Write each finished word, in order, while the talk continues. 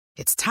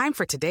It's time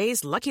for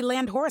today's Lucky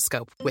Land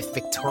horoscope with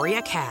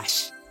Victoria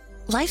Cash.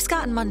 Life's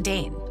gotten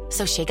mundane,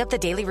 so shake up the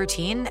daily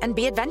routine and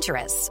be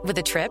adventurous with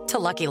a trip to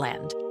Lucky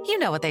Land. You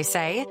know what they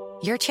say,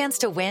 your chance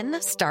to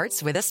win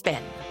starts with a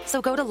spin.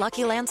 So go to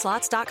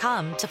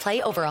LuckyLandSlots.com to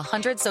play over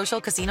 100 social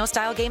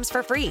casino-style games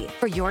for free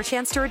for your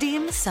chance to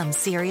redeem some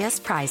serious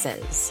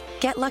prizes.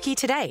 Get lucky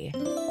today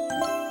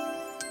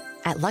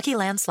at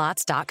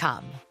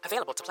LuckyLandSlots.com.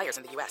 Available to players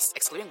in the U.S.,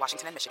 excluding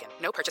Washington and Michigan.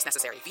 No purchase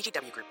necessary.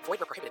 VGW Group. Void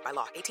where prohibited by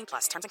law.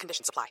 18+. Terms and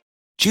conditions apply.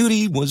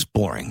 Judy was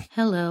boring.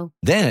 Hello.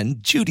 Then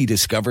Judy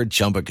discovered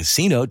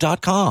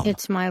ChumbaCasino.com.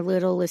 It's my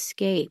little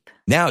escape.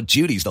 Now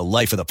Judy's the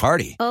life of the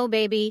party. Oh,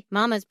 baby,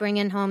 mama's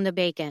bringing home the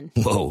bacon.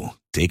 Whoa,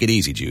 take it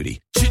easy,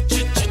 Judy.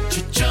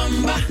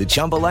 The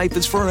Chumba life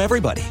is for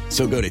everybody.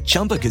 So go to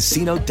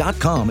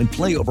ChumbaCasino.com and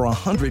play over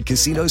 100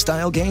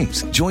 casino-style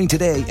games. Join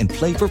today and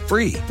play for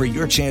free for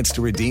your chance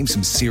to redeem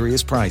some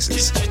serious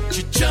prizes.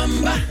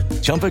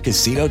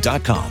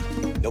 ChumbaCasino.com.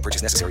 No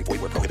purchase necessary.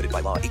 Void where prohibited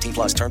by law.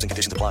 18+. Terms and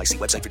conditions apply. See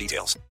website for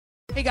details.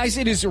 Hey guys,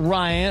 it is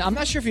Ryan. I'm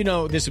not sure if you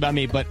know this about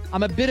me, but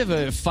I'm a bit of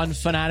a fun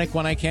fanatic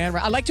when I can.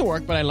 I like to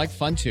work, but I like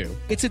fun too.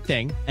 It's a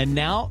thing. And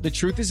now the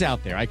truth is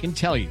out there. I can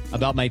tell you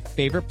about my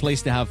favorite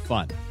place to have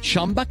fun.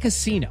 Chumba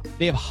Casino.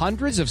 They have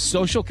hundreds of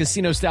social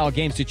casino style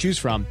games to choose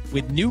from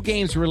with new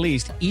games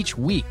released each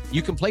week.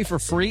 You can play for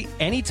free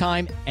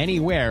anytime,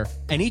 anywhere.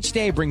 And each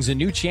day brings a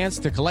new chance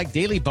to collect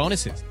daily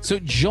bonuses. So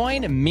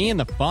join me in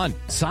the fun.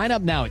 Sign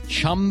up now at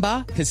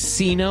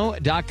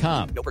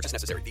ChumbaCasino.com. No purchase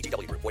necessary.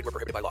 VGW Group. Void where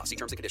prohibited by law. See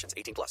terms and conditions.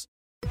 18+.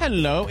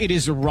 Hello, it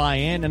is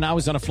Ryan, and I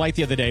was on a flight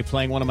the other day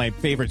playing one of my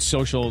favorite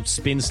social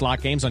spin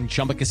slot games on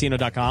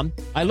ChumbaCasino.com.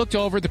 I looked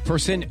over at the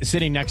person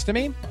sitting next to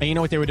me, and you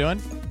know what they were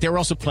doing? They were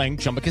also playing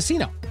Chumba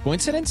Casino.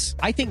 Coincidence?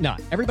 I think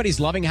not. Everybody's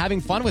loving having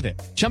fun with it.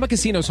 Chumba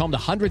Casino is home to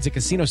hundreds of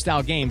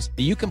casino-style games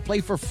that you can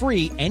play for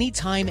free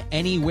anytime,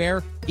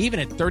 anywhere, even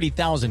at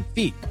 30,000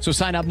 feet. So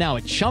sign up now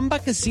at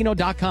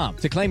ChumbaCasino.com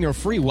to claim your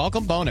free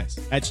welcome bonus.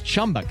 That's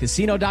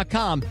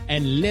ChumbaCasino.com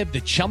and live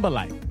the Chumba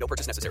life. No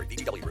purchase necessary.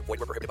 VGW Group. Void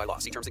where prohibited by law.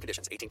 See terms and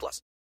conditions.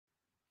 18+.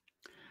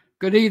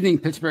 Good evening,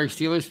 Pittsburgh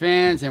Steelers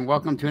fans, and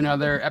welcome to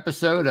another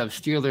episode of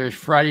Steelers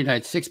Friday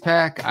Night Six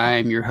Pack.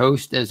 I'm your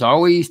host, as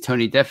always,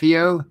 Tony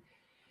Defio,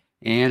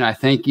 and I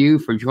thank you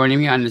for joining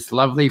me on this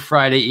lovely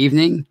Friday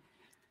evening.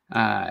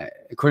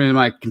 According to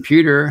my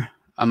computer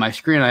on my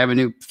screen, I have a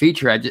new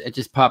feature. It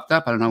just popped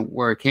up. I don't know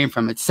where it came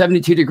from. It's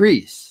 72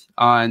 degrees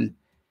on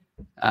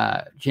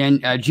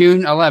June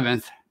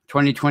 11th,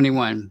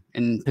 2021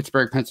 in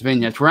Pittsburgh,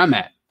 Pennsylvania. That's where I'm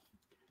at.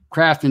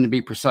 Crafton to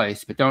be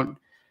precise, but don't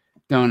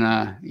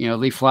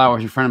leave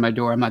flowers in front of my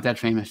door. I'm not that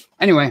famous.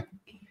 Anyway,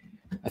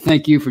 I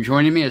thank you for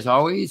joining me as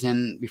always.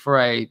 And before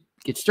I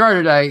get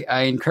started,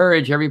 I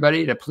encourage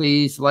everybody to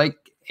please like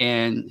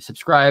and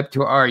subscribe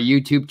to our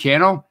YouTube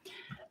channel,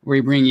 where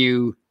we bring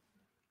you.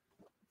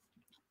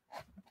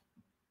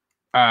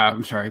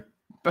 I'm sorry,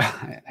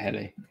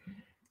 I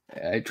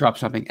dropped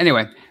something.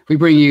 Anyway, we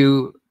bring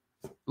you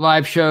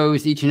live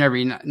shows each and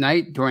every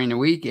night during the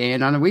week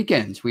and on the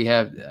weekends. We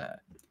have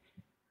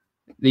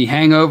The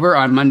Hangover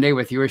on Monday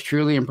with yours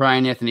truly and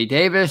Brian Anthony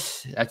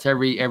Davis. That's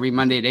every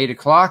Monday at 8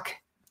 o'clock.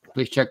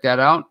 Please check that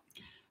out.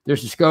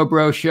 There's the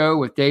Scobro Show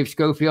with Dave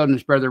Schofield and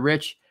his brother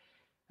Rich.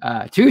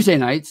 Tuesday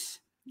nights,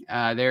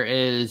 there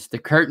is the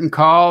Curtain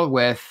Call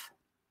with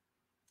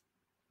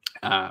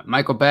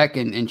Michael Beck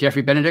and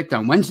Jeffrey Benedict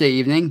on Wednesday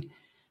evening.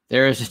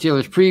 There is the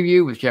Steelers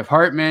Preview with Jeff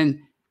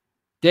Hartman,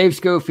 Dave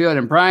Schofield,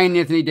 and Brian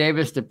Anthony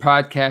Davis, the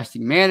podcasting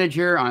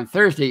manager, on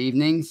Thursday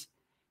evenings.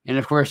 And,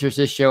 of course, there's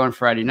this show on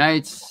Friday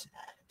nights.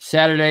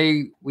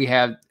 Saturday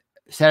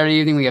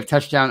evening, we have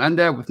Touchdown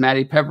Under with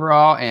Matty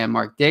Pepperall and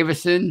Mark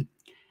Davison.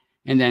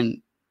 And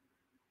then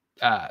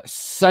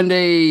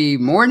Sunday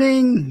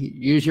morning,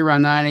 usually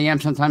around 9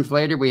 a.m., sometimes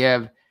later, we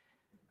have,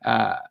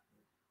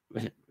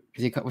 what's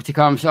he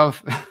call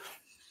himself?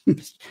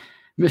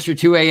 Mr.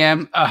 2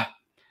 a.m.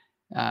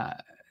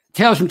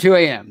 Tales from 2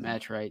 a.m.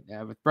 That's right.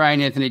 With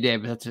Brian Anthony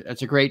Davis.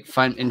 That's a great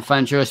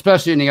fun show,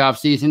 especially in the off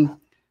season.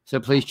 So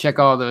please check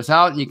all those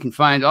out. You can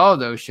find all of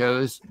those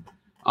shows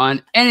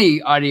on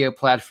any audio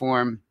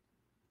platform,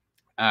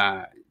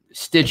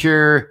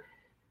 Stitcher,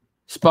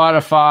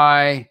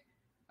 Spotify,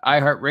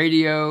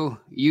 iHeartRadio,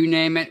 you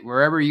name it,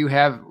 whatever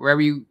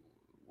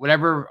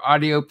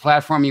audio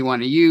platform you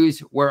want to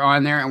use, we're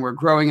on there, and we're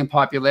growing in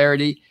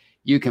popularity.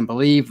 You can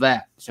believe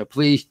that. So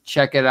please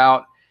check it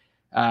out.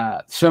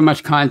 So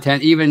much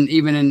content, even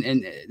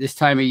in this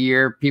time of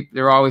year,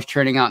 they're always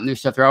churning out new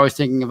stuff. They're always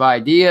thinking of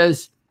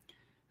ideas.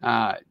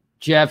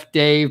 Jeff,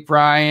 Dave,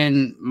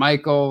 Brian,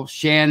 Michael,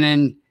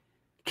 Shannon,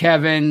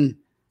 Kevin,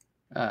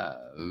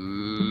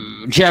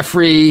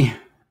 Jeffrey,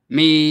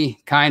 me,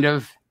 kind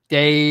of,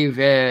 Dave,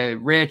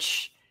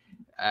 Rich.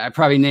 I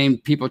probably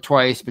named people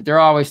twice, but they're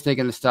always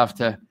thinking of stuff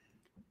to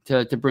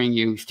bring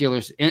you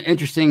Steelers,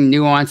 interesting,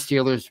 nuanced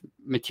Steelers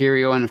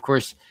material. And of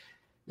course,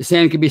 the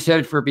same can be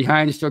said for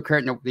Behind the Steel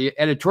Curtain, the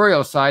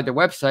editorial side, the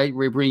website,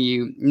 where we bring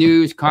you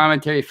news,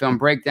 commentary, film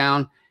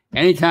breakdown.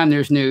 Anytime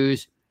there's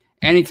news,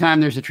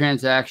 anytime there's a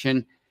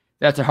transaction,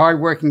 That's a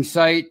hardworking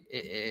site.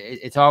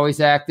 It's always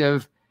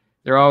active.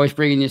 They're always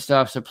bringing you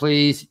stuff. So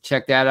please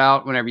check that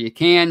out whenever you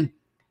can.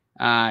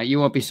 You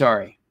won't be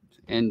sorry.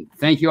 And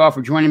thank you all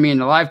for joining me in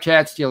the live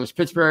chat. Steelers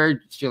Pittsburgh,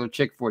 Steeler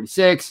Chick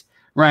 46,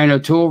 Ryan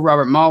O'Toole,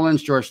 Robert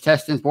Mullins, George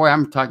Testins. Boy,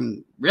 I'm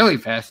talking really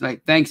fast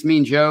tonight. Thanks,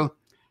 Mean Joe.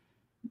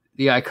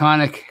 The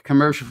iconic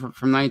commercial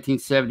from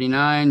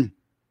 1979.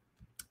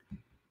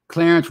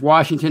 Clarence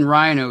Washington,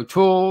 Ryan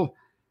O'Toole.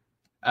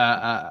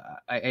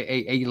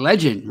 A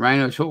legend,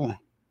 Ryan O'Toole.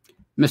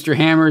 Mr.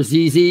 Hammer,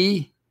 ZZ.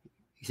 He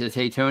says,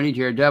 hey, Tony,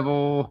 Jared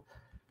Devil.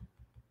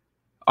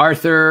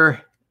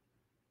 Arthur.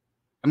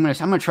 I'm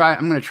gonna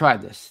try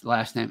this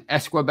last name.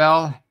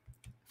 Esquibel.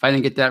 If I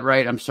didn't get that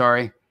right, I'm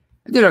sorry.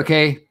 I did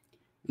okay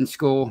in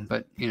school,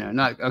 but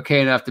not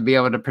okay enough to be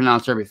able to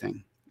pronounce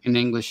everything in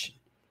English.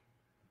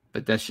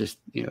 But that's just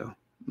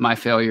my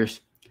failures.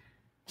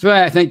 So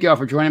I thank you all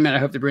for joining me. I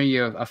hope to bring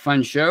you a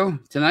fun show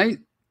tonight.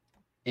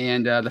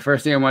 And the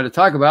first thing I wanted to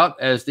talk about,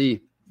 as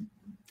the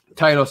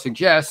title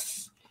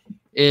suggests,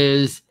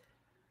 is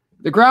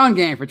the ground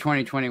game for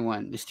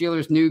 2021. The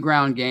Steelers' new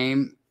ground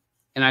game,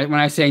 and when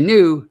I say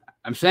new,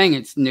 I'm saying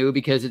it's new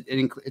because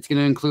it's going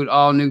to include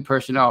all new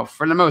personnel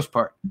for the most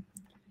part.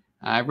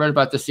 I read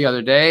about this the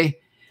other day.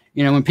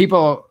 When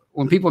people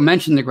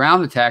mention the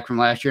ground attack from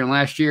last year, and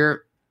last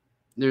year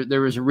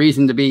there was a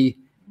reason to be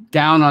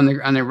down on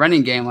the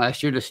running game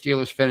last year. The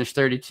Steelers finished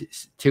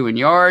 32 in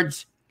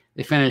yards.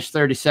 They finished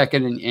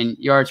 32nd in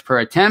yards per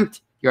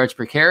attempt, yards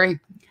per carry.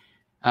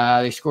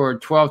 They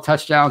scored 12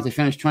 touchdowns. They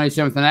finished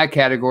 27th in that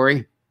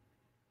category.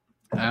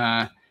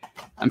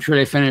 I'm sure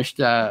they finished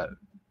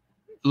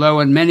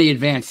low in many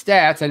advanced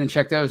stats. I didn't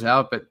check those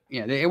out, but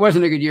it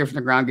wasn't a good year for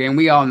the ground game.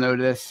 We all know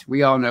this.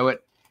 We all know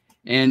it,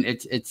 and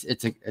it's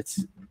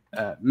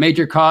a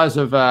major cause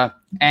of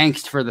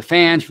angst for the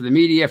fans, for the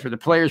media, for the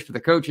players, for the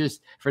coaches,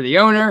 for the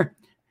owner,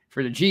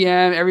 for the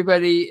GM.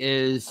 Everybody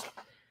is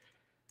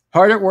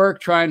hard at work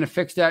trying to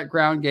fix that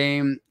ground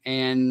game,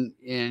 and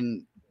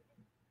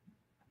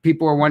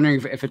people are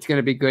wondering if it's going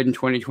to be good in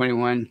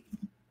 2021.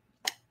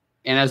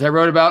 And as I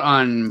wrote about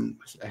on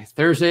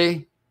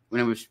Thursday, when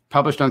it was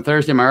published on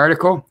Thursday, my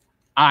article,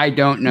 I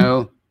don't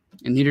know,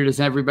 and neither does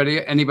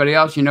anybody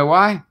else. You know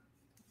why?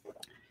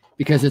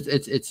 Because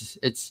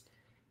it's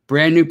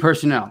brand new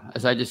personnel,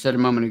 as I just said a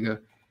moment ago.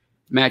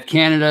 Matt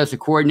Canada is the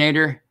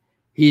coordinator.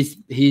 He's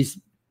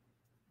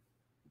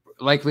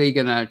likely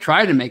going to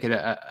try to make it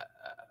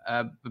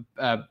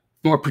a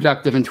more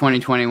productive in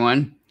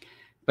 2021.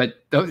 But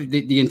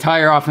the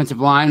entire offensive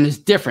line is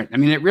different. I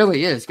mean, it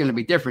really is going to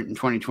be different in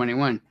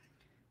 2021.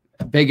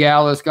 Big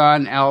Al is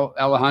gone.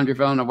 Alejandro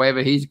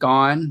Villanueva, he's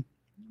gone.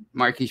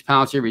 Marquise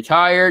Pouncey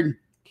retired.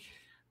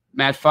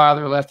 Matt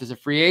Father left as a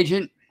free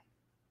agent.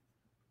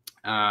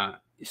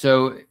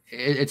 So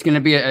it's going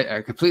to be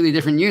a completely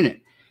different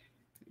unit.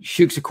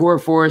 Shooks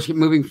Okorafor is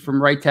moving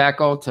from right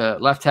tackle to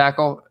left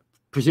tackle,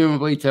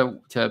 presumably to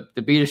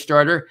be the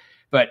starter.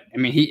 But, I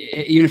mean,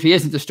 even if he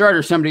isn't the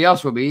starter, somebody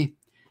else will be.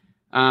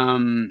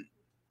 Kevin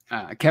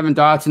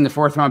Dotson, the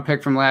 4th-round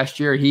pick from last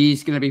year,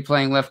 he's going to be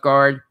playing left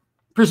guard,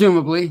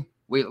 presumably.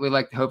 We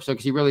like to hope so,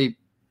 because he really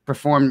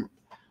performed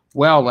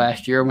well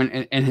last year when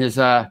in his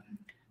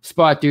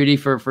spot duty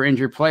for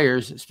injured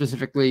players,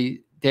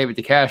 specifically David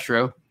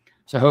DeCastro.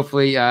 So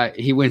hopefully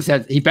he wins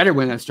that. He better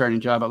win that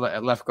starting job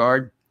at left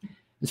guard.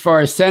 As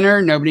far as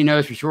center, nobody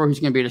knows for sure who's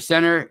going to be the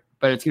center,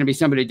 but it's going to be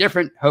somebody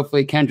different.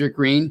 Hopefully Kendrick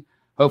Green.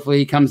 Hopefully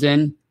he comes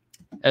in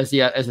as a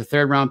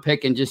 3rd-round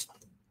pick and just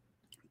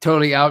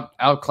totally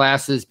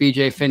outclasses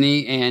B.J.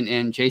 Finney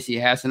and J.C.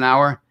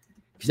 Hassenauer,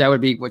 because that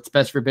would be what's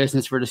best for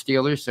business for the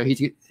Steelers. So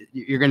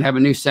you're going to have a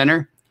new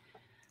center.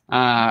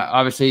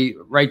 Obviously,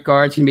 right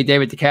guard's going to be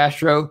David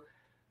DeCastro.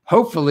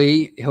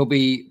 Hopefully, he'll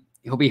be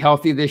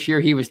healthy this year.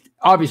 He was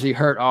obviously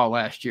hurt all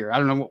last year. I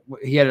don't know.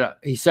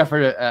 He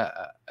suffered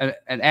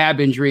an ab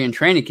injury in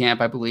training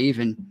camp, I believe,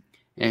 and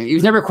he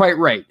was never quite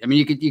right. I mean,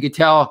 you could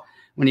tell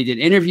when he did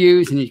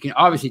interviews, and you can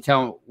obviously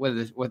tell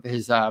with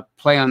his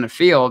play on the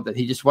field that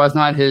he just was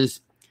not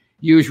his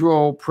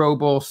usual Pro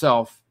Bowl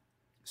self.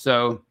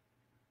 So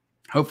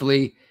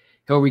hopefully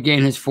he'll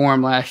regain his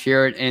form last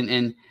year.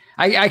 And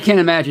I can't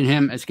imagine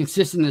him as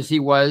consistent as he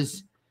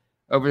was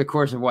over the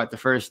course of the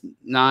first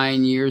 8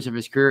 years of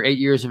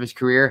his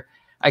career.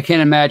 I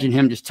can't imagine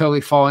him just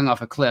totally falling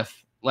off a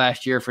cliff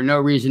last year for no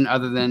reason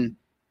other than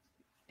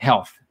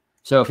health.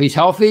 So if he's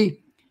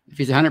healthy, if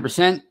he's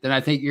 100%, then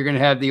I think you're going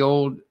to have the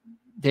old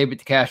David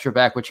DeCastro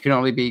back, which can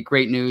only be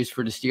great news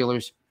for the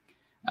Steelers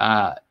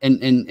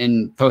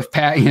in both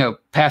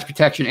pass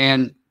protection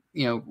and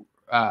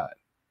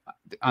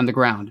on the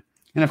ground.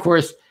 And of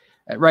course,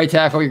 at right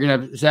tackle, you're going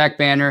to have Zach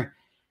Banner.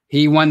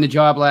 He won the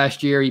job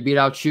last year. He beat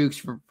out Shooks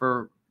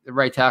for the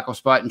right tackle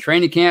spot in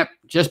training camp,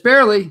 just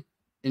barely.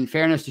 In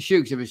fairness to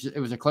Shooks, it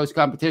was a close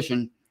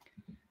competition,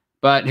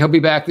 but he'll be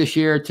back this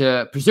year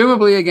to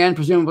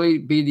presumably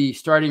be the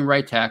starting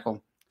right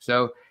tackle.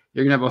 So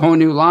you're going to have a whole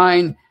new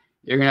line.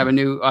 You're going to have a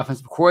new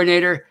offensive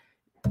coordinator.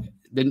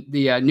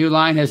 The new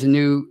line has a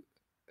new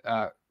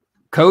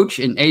coach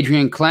in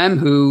Adrian Clem,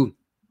 who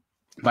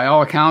by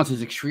all accounts,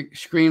 is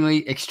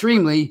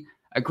extremely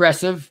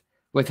aggressive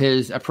with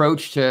his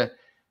approach to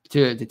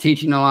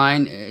teaching the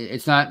line.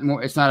 It's not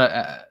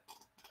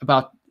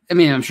about. I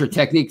mean, I'm sure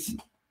technique's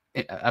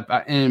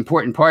an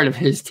important part of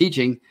his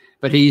teaching,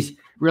 but he's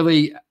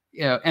really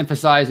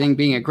emphasizing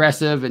being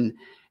aggressive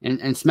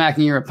and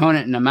smacking your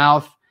opponent in the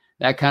mouth.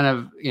 That kind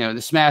of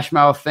the smash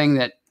mouth thing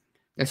that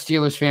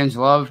Steelers fans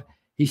love.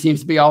 He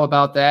seems to be all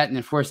about that, and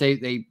of course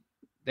they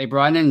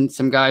brought in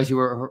some guys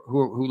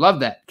who love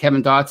that.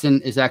 Kevin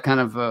Dotson is that kind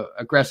of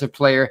aggressive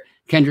player.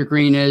 Kendrick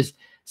Green is.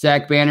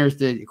 Zach Banner's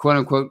the quote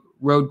unquote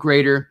road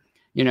grader.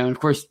 And of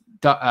course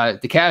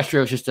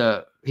DeCastro is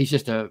he's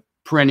just a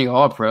perennial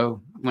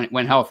All-Pro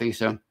when healthy.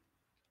 So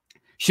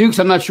Shooks,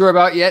 I'm not sure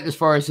about yet as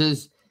far as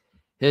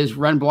his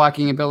run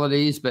blocking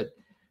abilities, but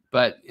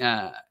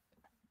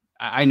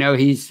I know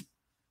he's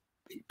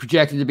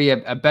projected to be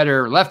a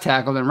better left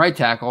tackle than right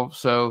tackle.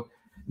 So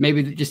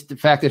maybe just the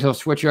fact that he'll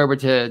switch over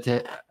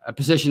to a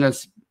position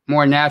that's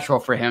more natural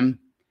for him,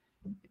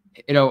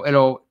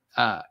 it'll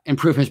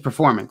improve his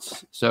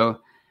performance. So,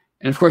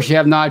 and of course you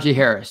have Najee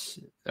Harris,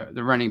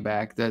 the running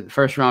back, the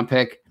first round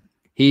pick.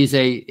 He's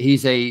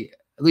a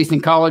at least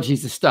in college,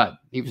 he's a stud.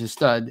 He was a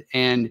stud,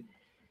 and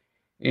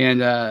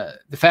the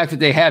fact that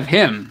they have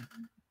him,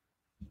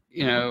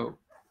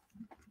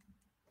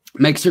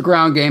 makes their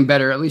ground game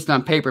better, at least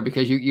on paper,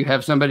 because you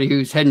have somebody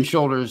who's head and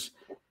shoulders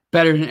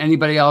better than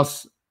anybody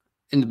else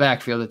in the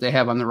backfield that they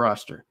have on the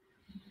roster.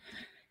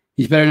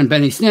 He's better than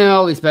Benny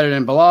Snell. He's better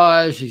than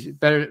Balaj. He's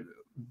better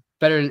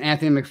than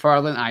Anthony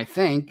McFarland, I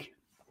think.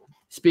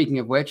 Speaking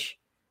of which,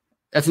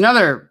 that's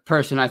another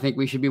person I think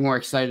we should be more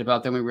excited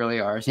about than we really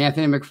are, is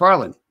Anthony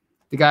McFarland,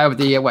 the guy with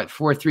the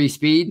 4.3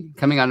 speed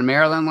coming out of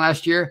Maryland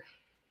last year.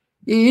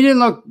 He didn't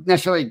look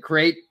necessarily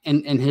great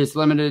in his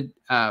limited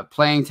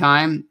playing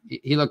time.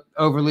 He looked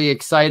overly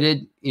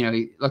excited. He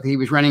looked like he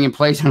was running in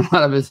place on a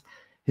lot of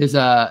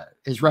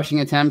his rushing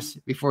attempts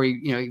before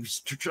he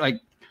was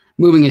like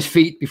moving his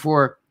feet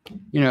before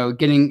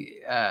getting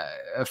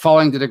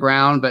falling to the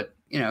ground. But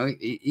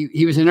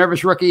he was a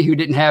nervous rookie who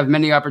didn't have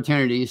many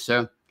opportunities.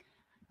 So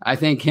I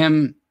think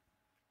him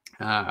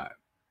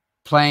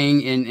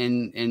playing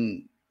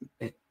in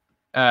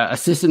a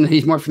system that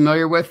he's more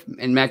familiar with,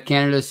 in Matt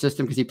Canada's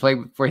system, because he played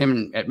for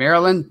him at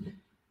Maryland,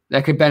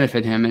 that could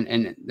benefit him,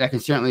 and that can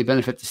certainly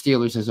benefit the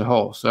Steelers as a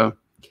whole. So,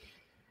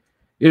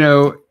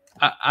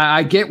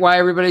 I get why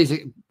everybody's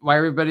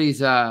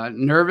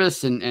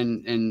nervous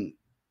and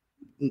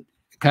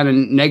kind of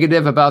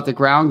negative about the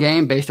ground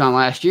game based on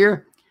last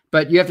year,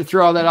 but you have to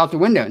throw all that out the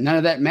window. None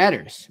of that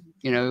matters.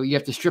 You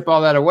have to strip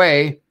all that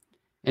away,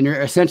 and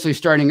you're essentially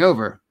starting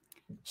over.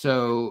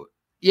 So,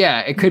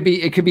 yeah, it could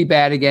be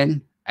bad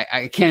again.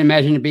 I can't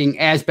imagine it being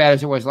as bad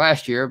as it was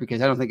last year,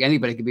 because I don't think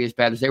anybody could be as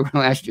bad as they were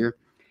last year.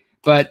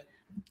 But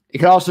it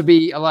could also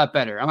be a lot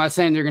better. I'm not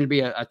saying they're going to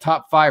be a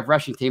top 5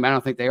 rushing team. I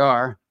don't think they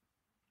are.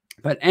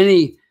 But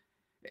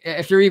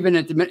if you're even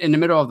in the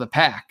middle of the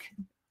pack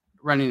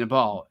running the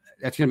ball,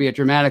 that's going to be a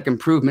dramatic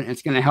improvement.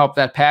 It's going to help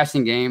that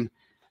passing game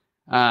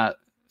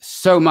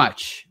so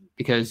much,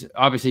 because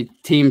obviously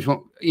teams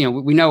won't.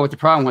 We know what the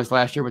problem was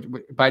last year.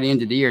 By the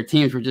end of the year,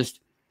 teams were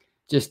just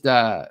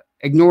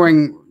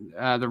ignoring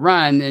the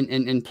run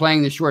and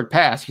playing the short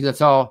pass, because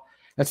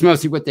that's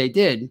mostly what they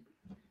did,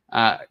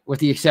 with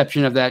the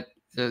exception of that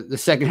the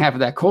second half of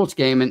that Colts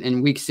game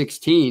in week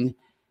 16.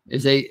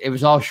 It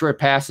was all short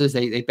passes.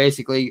 They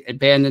basically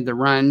abandoned the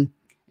run,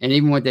 and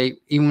even when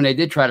they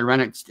did try to run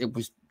it, it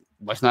was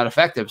not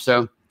effective.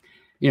 So,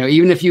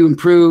 even if you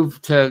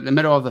improve to the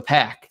middle of the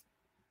pack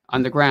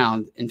on the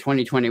ground in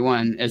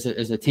 2021 as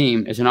a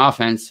team, as an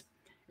offense,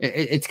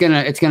 it's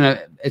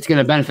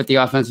gonna benefit the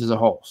offense as a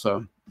whole.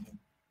 So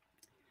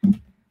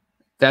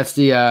that's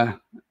the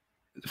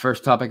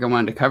first topic I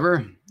wanted to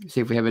cover. See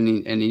if we have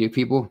any new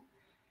people.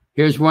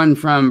 Here's one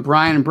from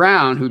Brian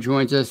Brown, who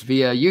joins us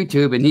via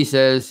YouTube, and he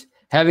says,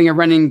 having a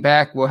running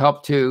back will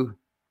help too,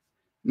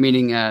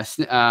 meaning I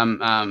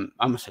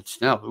almost said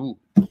Snell. Ooh.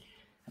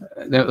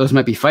 Those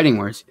might be fighting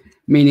words,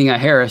 meaning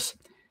Harris.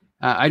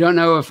 I don't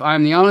know if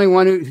I'm the only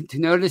one to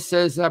notice,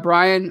 says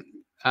Brian.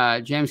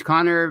 James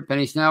Conner,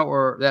 Benny Snell,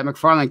 or that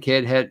McFarland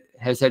kid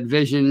has had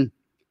vision,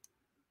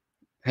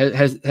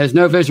 has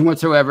no vision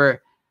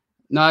whatsoever.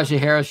 Najee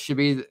Harris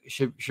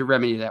should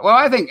remedy that. Well,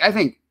 I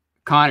think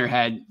Conner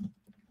had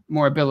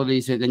more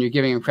abilities than you're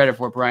giving him credit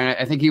for, Brian.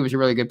 I think he was a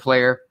really good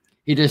player.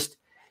 He just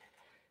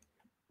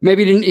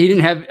maybe he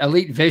didn't have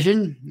elite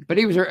vision, but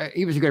he was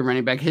a good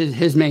running back.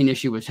 His main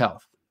issue was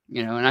health,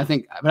 and I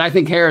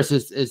think Harris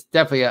is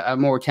definitely a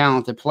more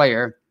talented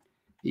player.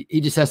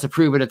 He just has to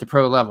prove it at the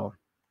pro level.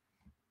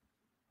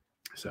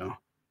 So,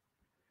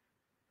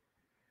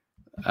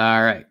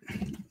 all right,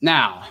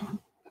 now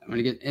I'm going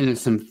to get into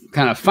some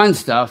kind of fun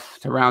stuff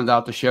to round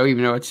out the show,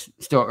 even though it's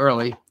still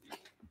early.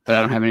 But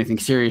I don't have anything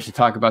serious to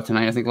talk about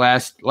tonight. I think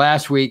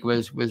last week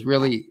was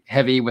really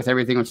heavy with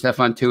everything with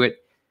Stephon Tuitt.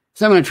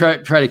 So I'm going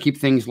to try to keep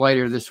things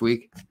lighter this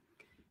week.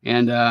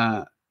 And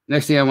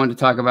next thing I wanted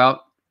to talk about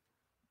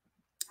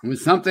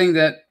was something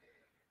that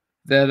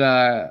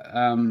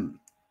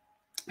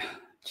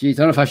Geez,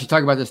 I don't know if I should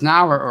talk about this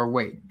now or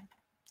wait.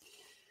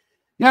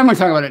 Yeah, I'm going to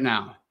talk about it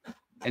now.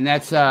 And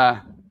that's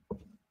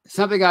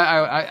something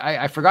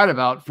I forgot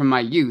about from my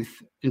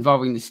youth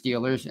involving the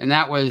Steelers. And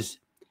that was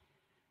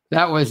the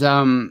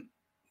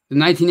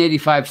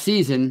 1985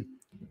 season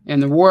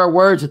and the war of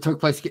words that took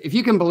place. If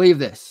you can believe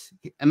this,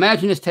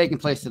 imagine this taking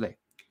place today.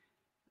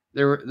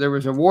 There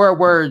was a war of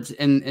words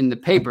in the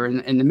paper,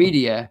 in the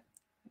media,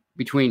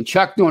 between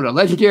Chuck Noll, the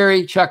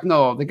legendary Chuck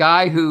Noll, the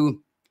guy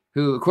who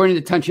according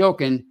to Tunch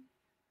Ilkin,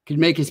 could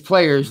make his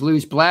players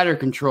lose bladder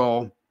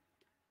control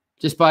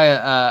just by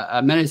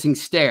a menacing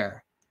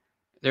stare.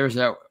 There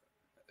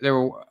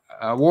were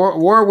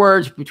war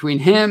words between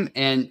him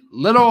and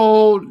little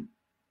old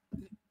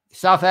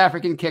South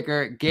African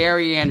kicker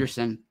Gary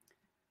Anderson,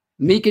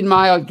 meek and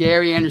mild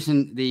Gary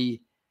Anderson, the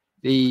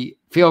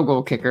field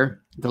goal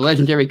kicker, the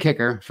legendary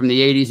kicker from the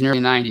 80s and early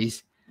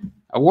 90s.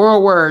 A war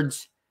of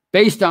words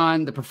based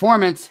on the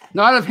performance,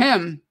 not of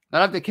him,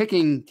 not of the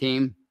kicking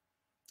team,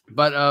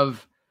 but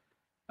of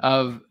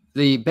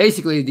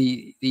basically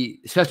the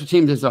special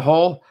teams as a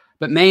whole,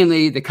 but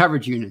mainly the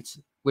coverage units,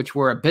 which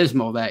were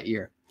abysmal that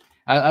year.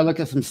 I looked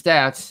at some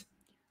stats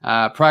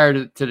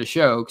prior to the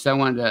show because I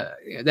wanted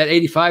to. That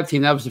 85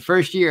 team, that was the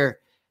first year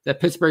that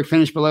Pittsburgh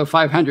finished below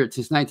 500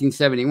 since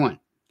 1971.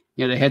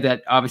 You know, they had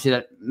that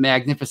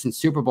magnificent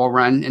Super Bowl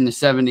run in the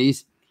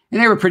 70s, and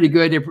they were pretty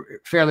good. They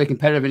were fairly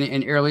competitive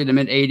in early to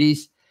mid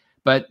 80s.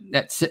 But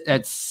that's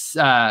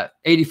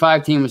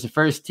 85 team was the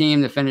first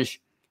team to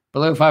finish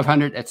below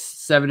 500. That's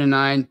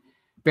 7-9,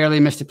 barely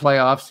missed the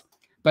playoffs.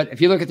 But if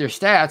you look at their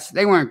stats,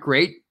 they weren't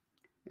great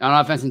on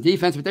offense and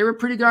defense, but they were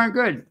pretty darn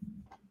good.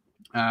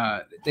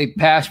 They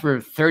passed for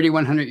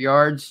 3,100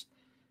 yards.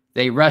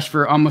 They rushed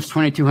for almost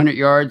 2,200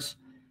 yards.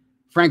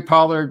 Frank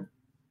Pollard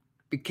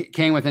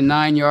came within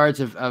 9 yards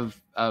of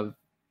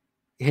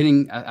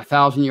hitting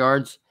 1,000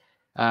 yards.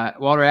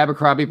 Walter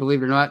Abercrombie,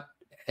 believe it or not,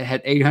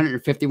 had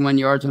 851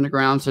 yards on the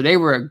ground. So they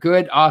were a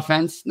good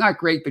offense, not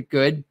great, but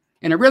good,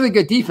 and a really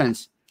good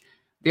defense.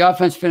 The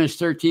offense finished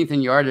 13th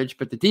in yardage,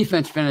 but the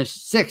defense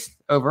finished 6th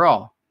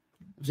overall.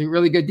 It was a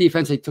really good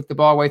defense. They took the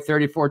ball away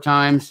 34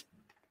 times,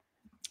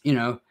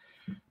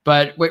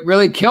 but what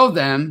really killed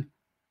them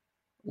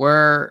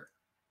was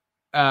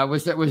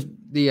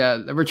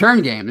the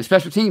return game, the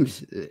special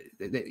teams.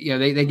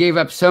 They gave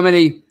up so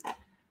many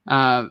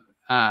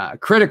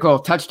critical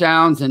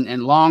touchdowns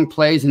and long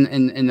plays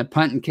in the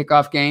punt and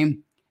kickoff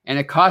game, and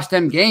it cost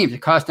them games.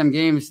 It cost them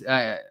games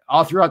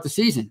all throughout the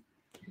season.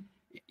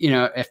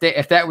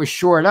 If that was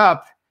shored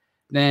up,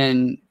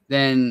 then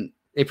they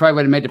probably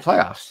would have made the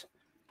playoffs.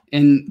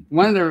 And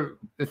one of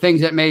the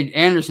things that made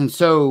Anderson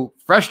so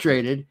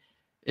frustrated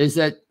is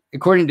that,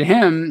 according to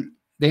him,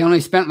 they only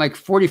spent like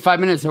 45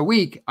 minutes a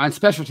week on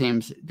special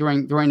teams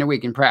during the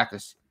week in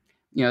practice.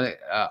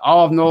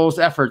 All of Noll's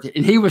effort,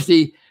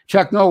 and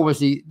Chuck Noll was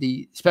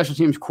the special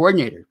teams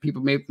coordinator.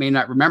 People may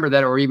not remember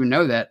that or even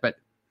know that, but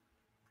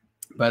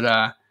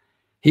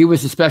he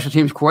was the special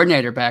teams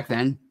coordinator back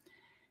then.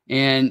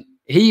 And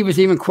he was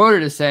even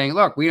quoted as saying,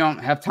 "Look, we don't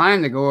have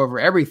time to go over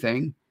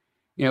everything.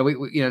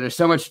 There's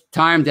so much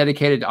time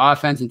dedicated to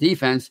offense and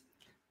defense.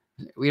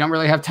 We don't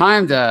really have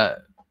time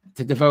to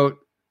devote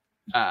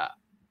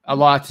a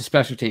lot to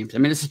special teams." I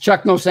mean, this is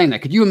Chuck Noll saying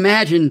that. Could you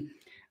imagine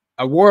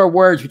a war of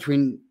words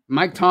between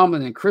Mike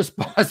Tomlin and Chris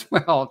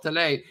Boswell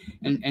today,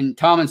 and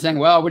Tomlin saying,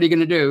 "Well, what are you going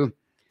to do?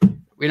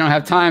 We don't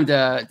have time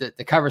to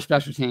cover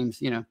special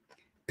teams."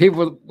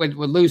 People would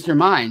lose their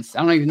minds.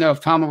 I don't even know if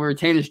Tomlin would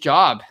retain his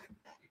job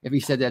if he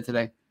said that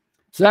today.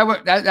 So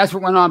that's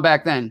what went on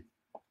back then.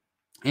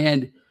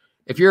 And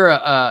if you're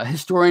a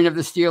historian of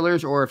the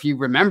Steelers, or if you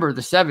remember the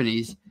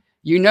 70s,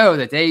 you know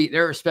that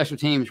their special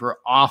teams were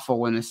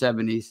awful in the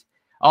 70s.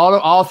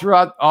 All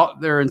throughout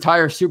their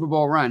entire Super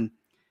Bowl run.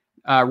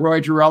 Roy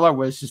Gerela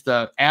was just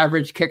an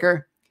average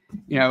kicker.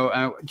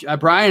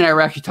 Brian and I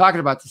were actually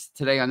talking about this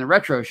today on the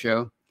Retro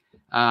Show.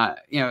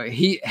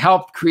 He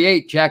helped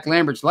create Jack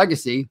Lambert's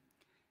legacy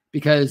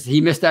because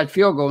he missed that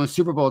field goal in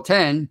Super Bowl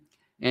 10,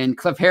 and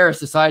Cliff Harris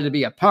decided to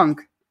be a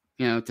punk,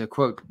 to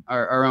quote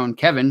our own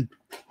Kevin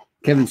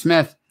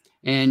Smith,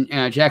 and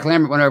Jack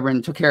Lambert went over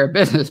and took care of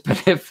business.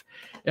 But if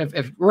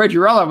Roy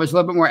Gerela was a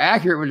little bit more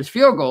accurate with his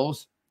field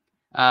goals,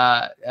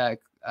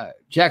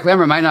 Jack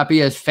Lambert might not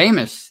be as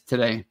famous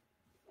today.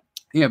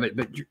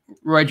 But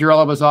Roy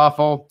Gerela was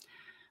awful.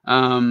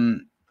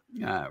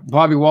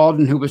 Bobby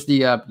Walden, who was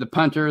the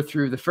punter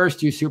through the first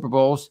two Super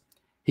Bowls,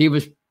 he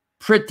was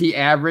pretty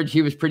average.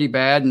 He was pretty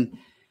bad.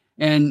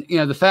 And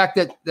the fact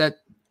that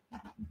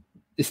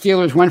the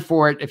Steelers went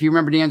for it, if you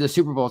remember the end of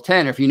Super Bowl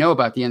 10, or if you know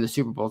about the end of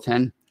Super Bowl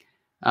 10,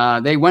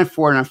 they went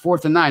for it on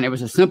 4th and 9. It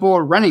was a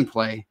simple running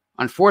play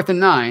on 4th and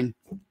 9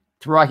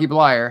 to Rocky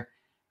Bleier.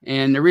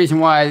 And the reason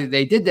why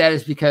they did that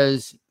is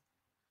because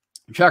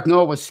Chuck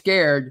Noll was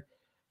scared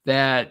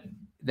that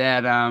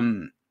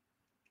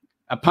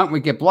a punt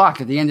would get blocked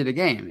at the end of the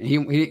game. He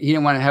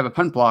didn't want to have a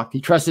punt blocked.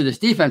 He trusted his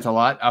defense a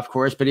lot, of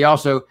course, but he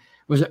also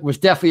was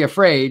definitely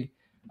afraid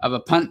of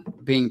a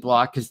punt being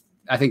blocked, because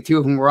I think two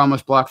of them were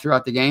almost blocked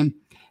throughout the game.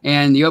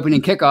 And the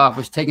opening kickoff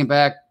was taken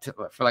back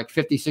for like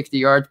 50, 60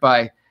 yards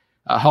by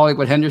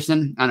Hollywood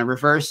Henderson on a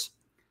reverse.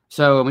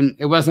 So I mean,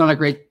 it wasn't a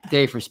great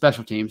day for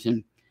special teams.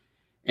 And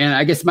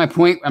I guess my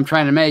point I'm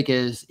trying to make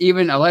is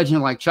even a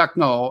legend like Chuck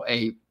Noll,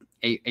 a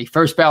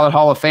first ballot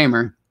Hall of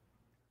Famer,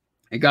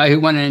 a guy who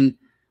went in,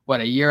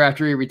 a year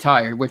after he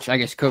retired, which I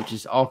guess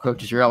all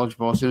coaches are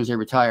eligible as soon as they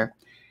retire.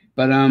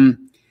 But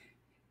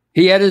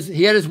he had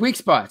his weak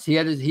spots. He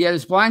had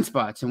his blind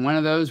spots. And one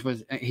of those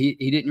was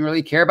he didn't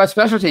really care about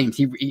special teams.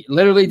 He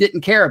literally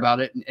didn't care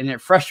about it. And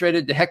it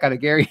frustrated the heck out of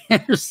Gary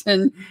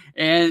Anderson.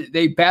 And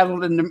they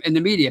battled in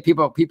the media.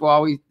 People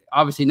always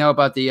obviously know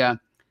about the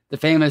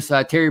famous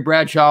Terry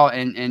Bradshaw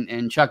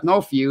and Chuck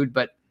Noll feud,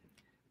 but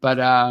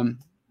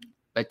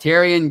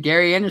Terry and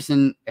Gary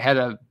Anderson had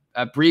a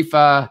brief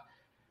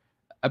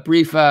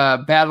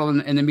battle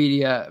in the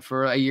media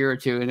for a year or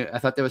two, and I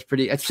thought that was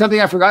it's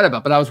something I forgot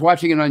about. But I was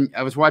watching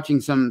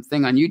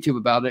something on YouTube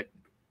about it.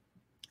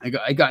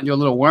 I got into a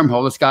little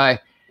wormhole. This guy,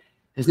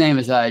 his name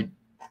is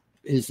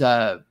his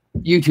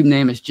YouTube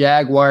name is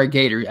Jaguar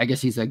Gator. I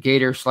guess he's a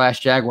Gator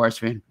 / Jaguars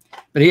fan.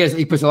 But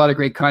he puts a lot of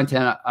great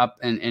content up,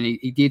 and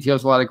he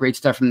details a lot of great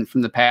stuff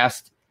from the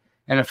past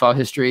NFL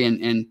history,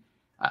 and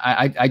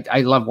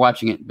I love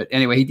watching it. But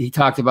anyway, he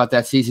talked about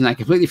that season. I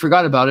completely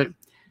forgot about it.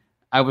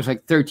 I was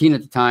like 13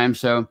 at the time,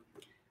 so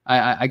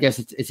I guess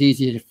it's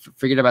easy to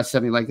forget about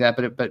something like that.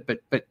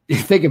 But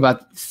think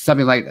about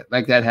something like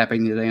that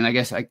happening today. And I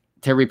guess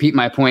to repeat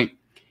my point,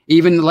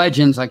 even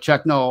legends like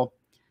Chuck Noll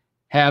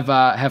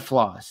have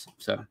flaws.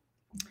 So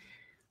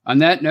on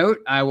that note,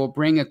 I will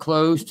bring a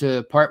close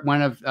to part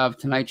one of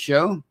tonight's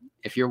show.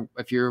 If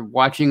you're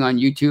watching on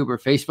YouTube or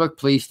Facebook,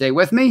 please stay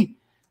with me.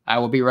 I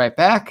will be right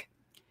back.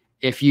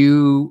 If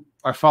you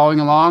are following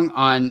along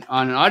on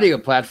an audio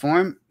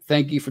platform,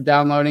 thank you for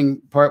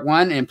downloading part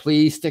one, and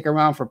please stick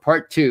around for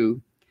part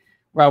two,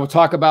 where I will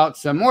talk about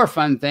some more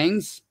fun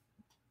things,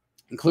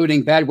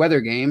 including bad weather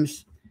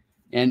games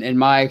and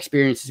my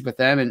experiences with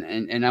them.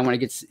 And I want to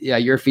get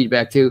your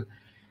feedback too.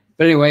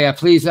 But anyway,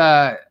 please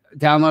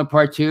download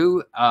part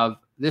two of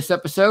this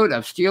episode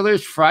of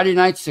Steelers Friday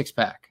Night Six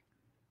Pack.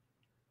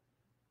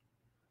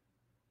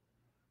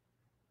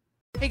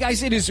 Hey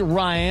guys, it is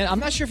Ryan. I'm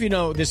not sure if you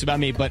know this about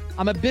me, but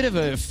I'm a bit of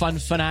a fun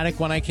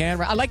fanatic when I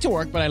can. I like to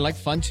work, but I like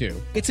fun too.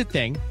 It's a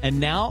thing. And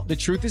now the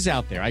truth is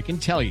out there. I can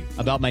tell you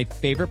about my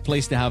favorite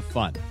place to have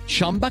fun.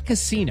 Chumba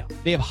Casino.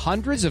 They have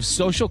hundreds of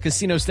social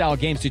casino style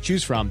games to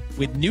choose from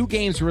with new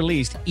games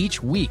released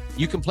each week.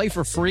 You can play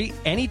for free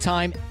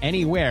anytime,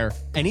 anywhere.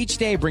 And each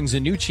day brings a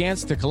new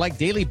chance to collect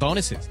daily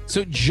bonuses.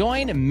 So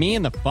join me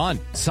in the fun.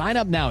 Sign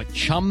up now at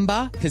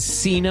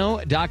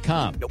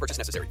ChumbaCasino.com. No purchase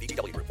necessary.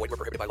 VGW Group. Void where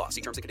prohibited by law.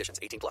 See terms and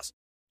conditions. 18+.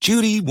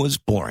 Judy was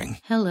boring.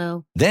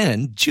 Hello.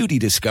 Then Judy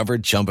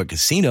discovered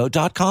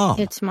ChumbaCasino.com.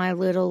 It's my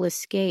little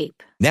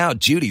escape. Now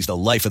Judy's the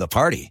life of the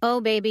party. Oh,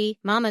 baby,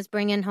 mama's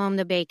bringing home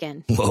the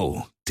bacon.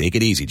 Whoa, take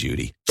it easy,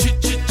 Judy.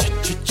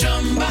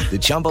 The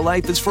Chumba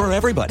life is for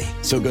everybody.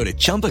 So go to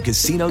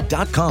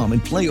ChumbaCasino.com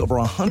and play over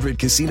 100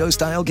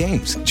 casino-style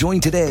games. Join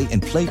today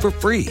and play for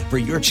free for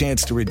your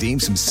chance to redeem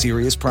some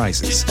serious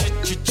prizes.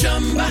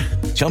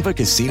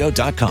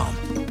 ChumbaCasino.com.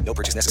 No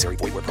purchase necessary.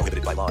 Void where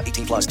prohibited by law.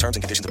 18+. Terms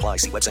and conditions apply.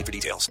 See website for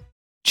details.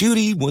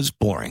 Judy was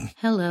boring.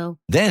 Hello.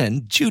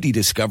 Then Judy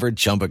discovered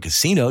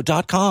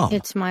ChumbaCasino.com.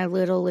 It's my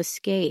little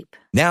escape.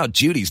 Now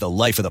Judy's the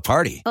life of the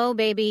party. Oh,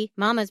 baby,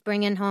 mama's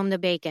bringing home the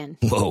bacon.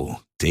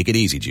 Whoa, take it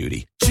easy,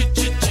 Judy.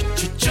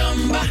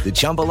 The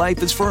Chumba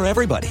life is for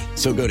everybody.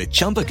 So go to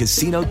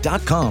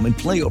ChumbaCasino.com and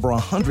play over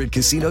 100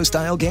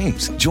 casino-style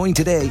games. Join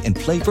today and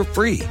play for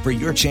free for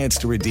your chance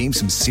to redeem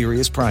some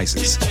serious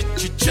prizes.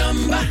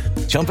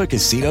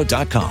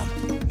 ChumbaCasino.com.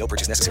 No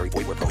purchase necessary.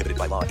 Void where prohibited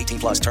by law.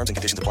 18+. Terms and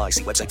conditions apply.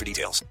 See website for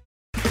details.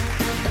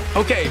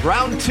 Okay,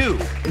 round two.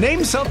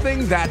 Name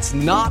something that's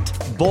not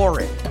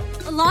boring.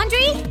 A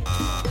laundry?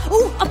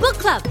 Ooh, a book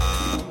club.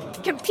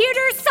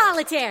 Computer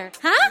solitaire,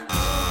 huh?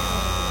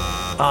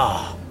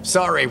 Ah,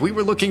 sorry, we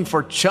were looking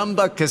for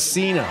Chumba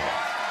Casino.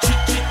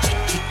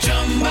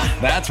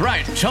 That's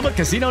right,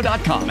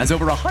 ChumbaCasino.com has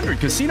over 100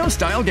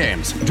 casino-style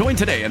games. Join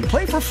today and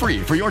play for free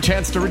for your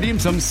chance to redeem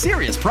some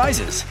serious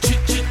prizes.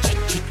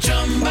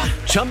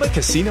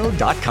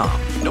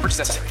 ChumbaCasino.com. No purchase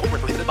necessary. Void where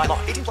prohibited by law.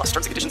 18+. Terms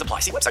and conditions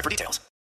apply. See website for details.